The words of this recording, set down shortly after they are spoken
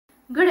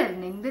Good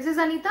evening. This is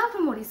Anita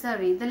from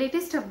Odisha. The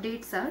latest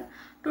updates are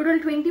total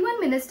 21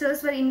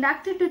 ministers were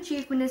inducted to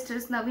Chief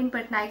Minister's Naveen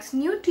Patnaik's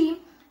new team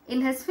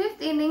in his 5th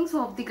innings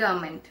of the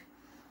government.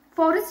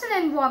 Forest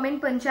and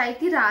Environment,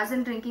 Panchayati Raj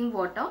and Drinking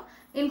Water,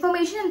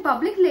 Information and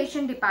Public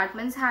Relations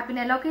departments have been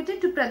allocated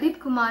to Pradeep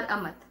Kumar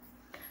Amath.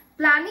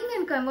 Planning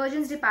and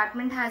Convergence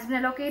department has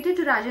been allocated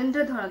to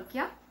Rajendra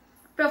Dholakia.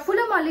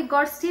 Prafulla Malik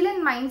got Steel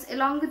and Mines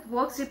along with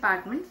Works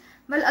department,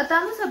 while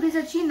Atanu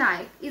Sabhisachi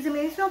Naik is the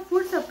Minister of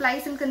Food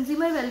Supplies and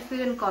Consumer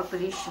Welfare and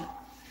Corporation.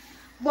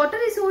 Water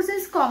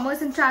Resources,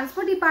 Commerce and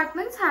Transport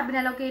departments have been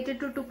allocated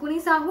to Tukuni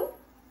Sahu.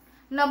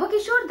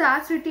 Nabakishore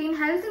Das retained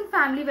Health and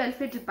Family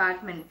Welfare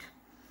department.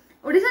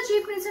 Odisha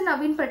Chief Minister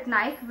Naveen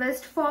Patnaik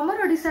wished former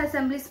Odisha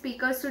Assembly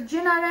Speaker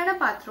Surya Narayana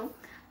Patro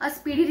a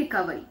speedy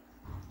recovery.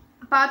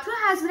 Patro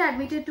has been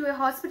admitted to a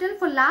hospital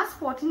for last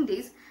 14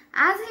 days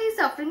as he is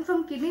suffering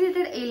from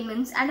kidney-related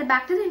ailments and a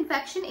bacterial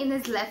infection in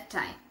his left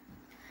eye.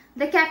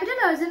 The Capital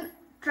Urgent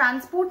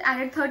Transport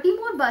added 30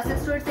 more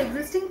buses to its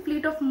existing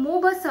fleet of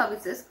bus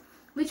services,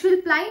 which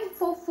will ply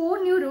for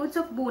 4 new routes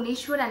of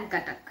Bhubaneswar and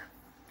Cuttack.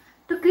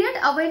 To create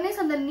awareness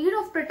on the need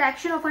of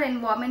protection of our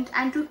environment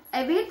and to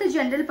aware the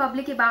general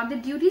public about the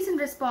duties and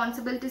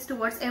responsibilities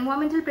towards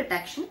environmental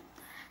protection,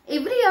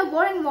 every year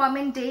World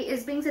Environment Day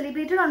is being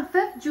celebrated on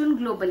 5th June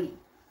globally.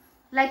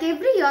 Like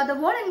every year, the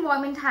World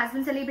Environment has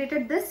been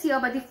celebrated this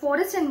year by the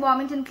Forest,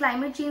 Environment and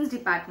Climate Change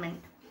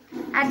Department.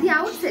 At the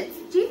outset,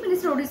 Chief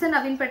Minister Odisha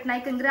Naveen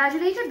Patnaik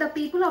congratulated the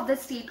people of the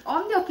state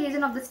on the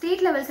occasion of the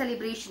state-level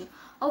celebration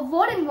of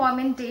World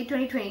Environment Day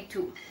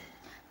 2022.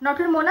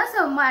 Dr. Mona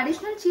Sarma,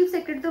 Additional Chief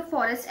Secretary of the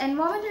Forest,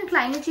 Environment and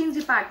Climate Change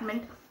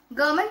Department,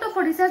 Government of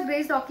Odisha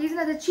graced the occasion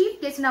as a chief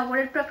guest and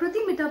awarded Prakriti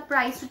Mitra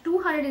Prize to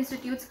 200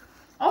 institutes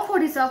of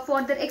Odisha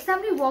for their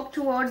exemplary work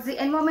towards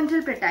the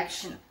environmental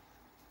protection.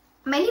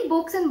 Many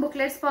books and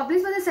booklets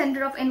published by the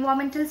Center of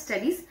Environmental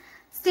Studies,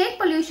 State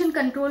Pollution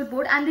Control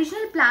Board and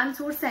Regional Plant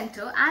Source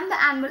Center and the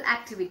annual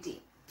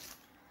activity.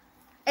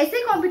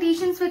 Essay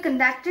competitions were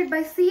conducted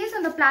by CS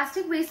on the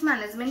plastic waste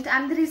management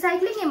and the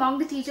recycling among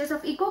the teachers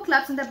of eco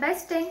clubs, and the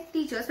best 10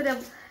 teachers were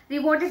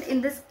rewarded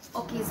in this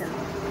occasion.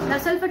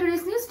 That's all for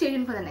today's news. Stay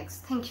tuned for the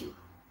next. Thank you.